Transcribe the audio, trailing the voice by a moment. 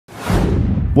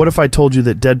What if I told you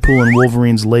that Deadpool and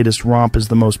Wolverine's latest romp is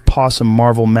the most pawsome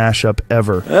Marvel mashup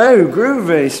ever? Oh,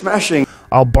 groovy, smashing.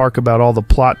 I'll bark about all the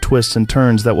plot twists and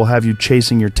turns that will have you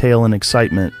chasing your tail in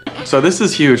excitement. So this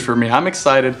is huge for me. I'm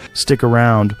excited. Stick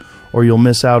around, or you'll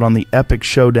miss out on the epic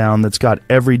showdown that's got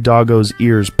every doggo's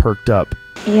ears perked up.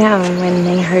 Yeah, when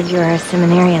they heard you were a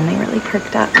seminarian, they really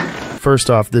perked up. First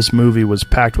off, this movie was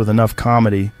packed with enough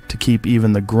comedy to keep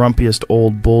even the grumpiest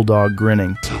old bulldog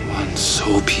grinning. Someone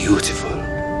so beautiful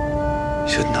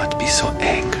should not be so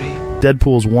angry.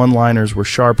 Deadpool's one-liners were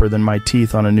sharper than my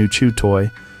teeth on a new chew toy,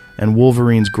 and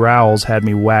Wolverine's growls had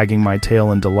me wagging my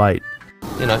tail in delight.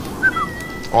 You know,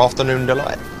 afternoon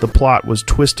delight. The plot was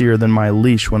twistier than my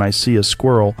leash when I see a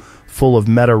squirrel full of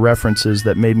meta references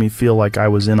that made me feel like I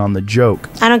was in on the joke.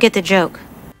 I don't get the joke.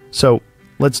 So,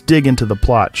 let's dig into the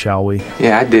plot, shall we?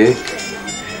 Yeah, I did.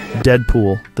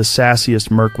 Deadpool, the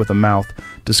sassiest merc with a mouth,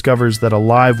 discovers that a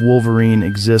live Wolverine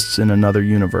exists in another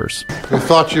universe. I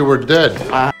thought you were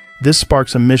dead. This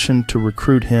sparks a mission to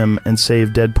recruit him and save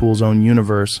Deadpool's own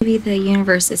universe. Maybe the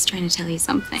universe is trying to tell you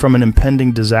something. From an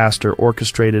impending disaster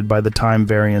orchestrated by the Time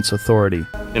Variance Authority.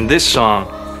 In this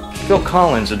song, Phil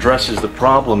Collins addresses the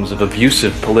problems of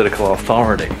abusive political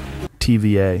authority.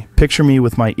 TVA. Picture me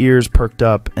with my ears perked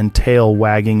up and tail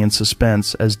wagging in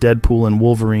suspense as Deadpool and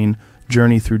Wolverine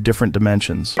journey through different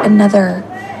dimensions. Another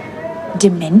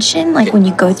dimension? Like when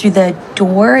you go through the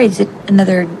door, is it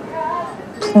another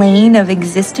plane of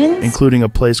existence? Including a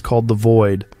place called the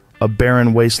Void, a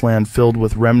barren wasteland filled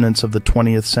with remnants of the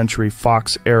 20th century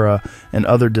Fox era and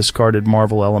other discarded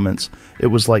Marvel elements. It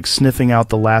was like sniffing out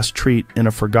the last treat in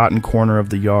a forgotten corner of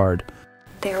the yard.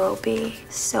 There will be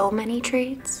so many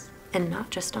treats, and not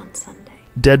just on Sunday.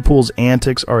 Deadpool's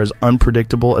antics are as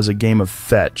unpredictable as a game of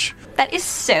fetch. That is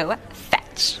so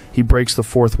fetch. He breaks the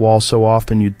fourth wall so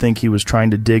often you'd think he was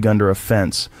trying to dig under a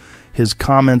fence. His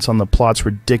comments on the plot's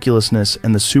ridiculousness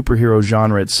and the superhero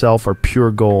genre itself are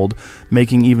pure gold,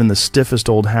 making even the stiffest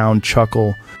old hound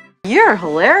chuckle. You're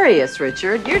hilarious,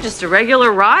 Richard. You're just a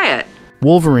regular riot.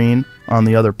 Wolverine, on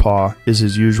the other paw, is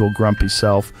his usual grumpy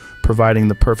self, providing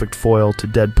the perfect foil to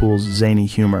Deadpool's zany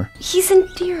humor. He's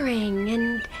endearing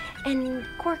and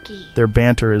quirky. Their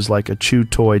banter is like a chew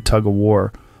toy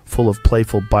tug-of-war, full of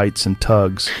playful bites and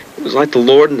tugs. It was like the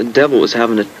Lord and the devil was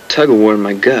having a tug-of-war in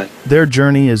my gut. Their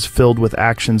journey is filled with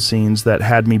action scenes that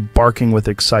had me barking with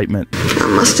excitement. I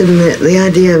must admit, the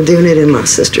idea of doing it in my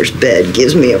sister's bed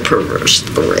gives me a perverse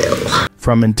thrill.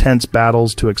 From intense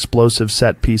battles to explosive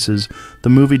set pieces, the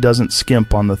movie doesn't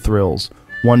skimp on the thrills.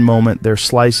 One moment they're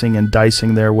slicing and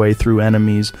dicing their way through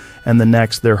enemies, and the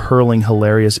next they're hurling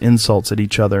hilarious insults at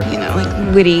each other. You know,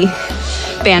 like witty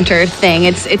banter thing.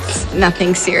 It's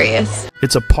nothing serious.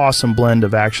 It's a pawsome blend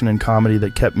of action and comedy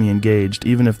that kept me engaged,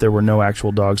 even if there were no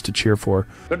actual dogs to cheer for.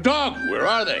 The dog, where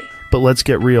are they? But let's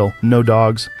get real, no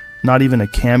dogs. Not even a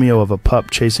cameo of a pup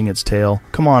chasing its tail.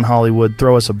 Come on, Hollywood,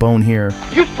 throw us a bone here.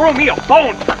 You throw me a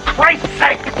bone, for Christ's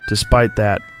sake! Despite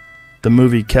that, the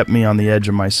movie kept me on the edge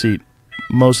of my seat.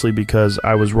 Mostly because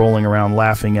I was rolling around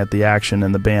laughing at the action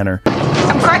and the banner.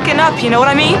 I'm cracking up, you know what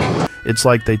I mean? It's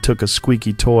like they took a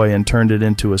squeaky toy and turned it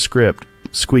into a script.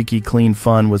 Squeaky clean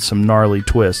fun with some gnarly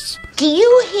twists. Do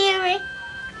you hear it?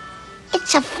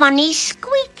 It's a funny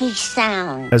squeaky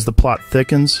sound. As the plot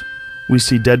thickens, we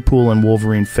see Deadpool and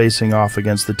Wolverine facing off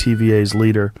against the TVA's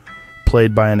leader,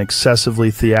 played by an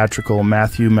excessively theatrical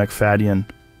Matthew McFadden.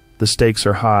 The stakes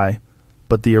are high,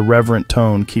 but the irreverent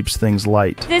tone keeps things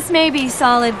light. This may be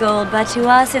solid gold, but to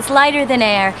us it's lighter than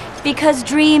air, because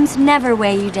dreams never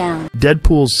weigh you down.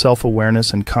 Deadpool's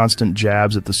self-awareness and constant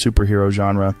jabs at the superhero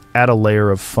genre add a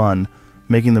layer of fun,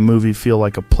 making the movie feel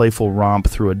like a playful romp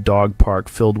through a dog park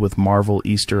filled with Marvel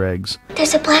Easter eggs.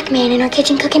 There's a black man in our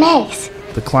kitchen cooking eggs.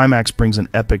 The climax brings an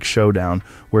epic showdown,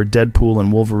 where Deadpool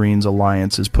and Wolverine's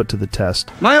alliance is put to the test.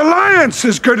 My alliance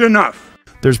is good enough!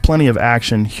 There's plenty of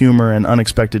action, humor, and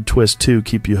unexpected twists to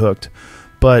keep you hooked.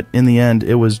 But in the end,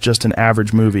 it was just an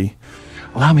average movie.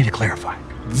 Allow me to clarify.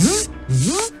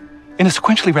 In a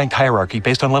sequentially ranked hierarchy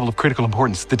based on level of critical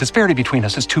importance, the disparity between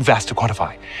us is too vast to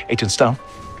quantify. Agent Stone?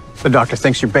 The doctor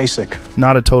thinks you're basic.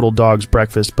 Not a total dog's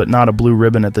breakfast, but not a blue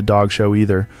ribbon at the dog show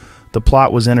either. The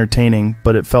plot was entertaining,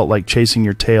 but it felt like chasing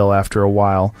your tail after a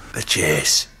while. The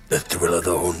chase, the thrill of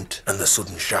the hunt, and the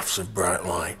sudden shafts of bright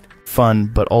light. Fun,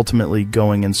 but ultimately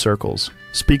going in circles.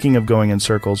 Speaking of going in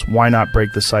circles, why not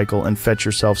break the cycle and fetch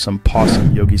yourself some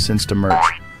pawsome Yogisinsta merch?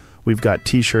 We've got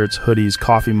t-shirts, hoodies,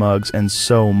 coffee mugs, and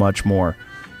so much more.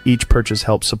 Each purchase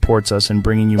helps supports us in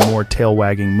bringing you more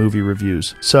tail-wagging movie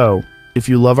reviews. So, if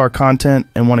you love our content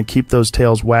and want to keep those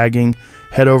tails wagging,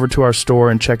 head over to our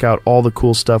store and check out all the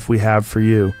cool stuff we have for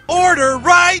you. Order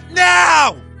right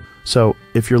now! So,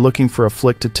 if you're looking for a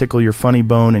flick to tickle your funny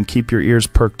bone and keep your ears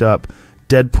perked up,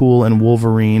 Deadpool and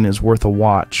Wolverine is worth a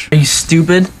watch. Are you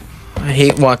stupid? I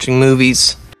hate watching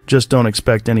movies. Just don't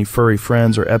expect any furry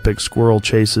friends or epic squirrel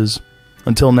chases.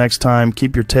 Until next time,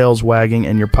 keep your tails wagging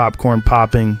and your popcorn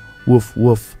popping. Woof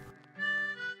woof.